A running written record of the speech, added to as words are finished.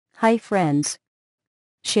Hi friends.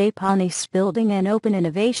 Chez Panisse building an open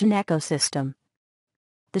innovation ecosystem.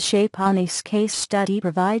 The Chez Panisse case study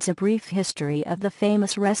provides a brief history of the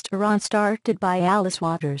famous restaurant started by Alice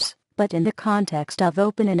Waters, but in the context of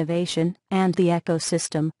open innovation and the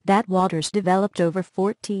ecosystem that Waters developed over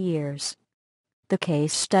 40 years. The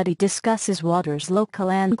case study discusses Waters'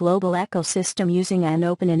 local and global ecosystem using an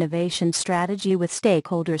open innovation strategy with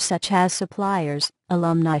stakeholders such as suppliers,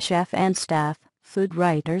 alumni chef and staff, food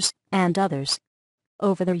writers, and others.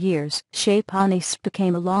 Over the years, Chez Panisse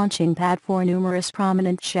became a launching pad for numerous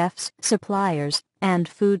prominent chefs, suppliers, and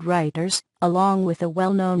food writers, along with a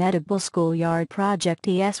well-known edible schoolyard project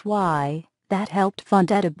ESY, that helped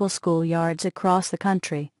fund edible schoolyards across the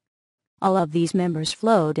country. All of these members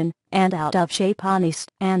flowed in and out of Chez Panisse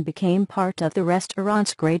and became part of the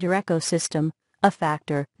restaurant's greater ecosystem, a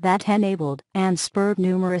factor that enabled and spurred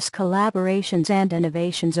numerous collaborations and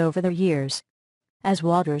innovations over the years. As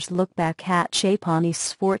Waters looked back at Chez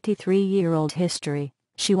Panisse's 43-year-old history,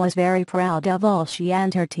 she was very proud of all she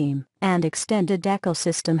and her team and extended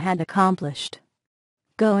ecosystem had accomplished.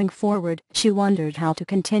 Going forward, she wondered how to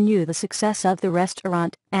continue the success of the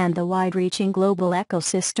restaurant and the wide-reaching global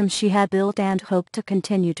ecosystem she had built and hoped to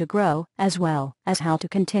continue to grow, as well as how to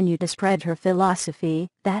continue to spread her philosophy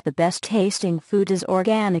that the best-tasting food is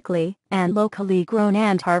organically and locally grown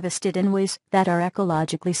and harvested in ways that are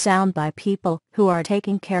ecologically sound by people who are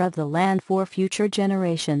taking care of the land for future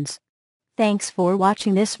generations. Thanks for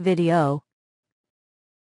watching this video.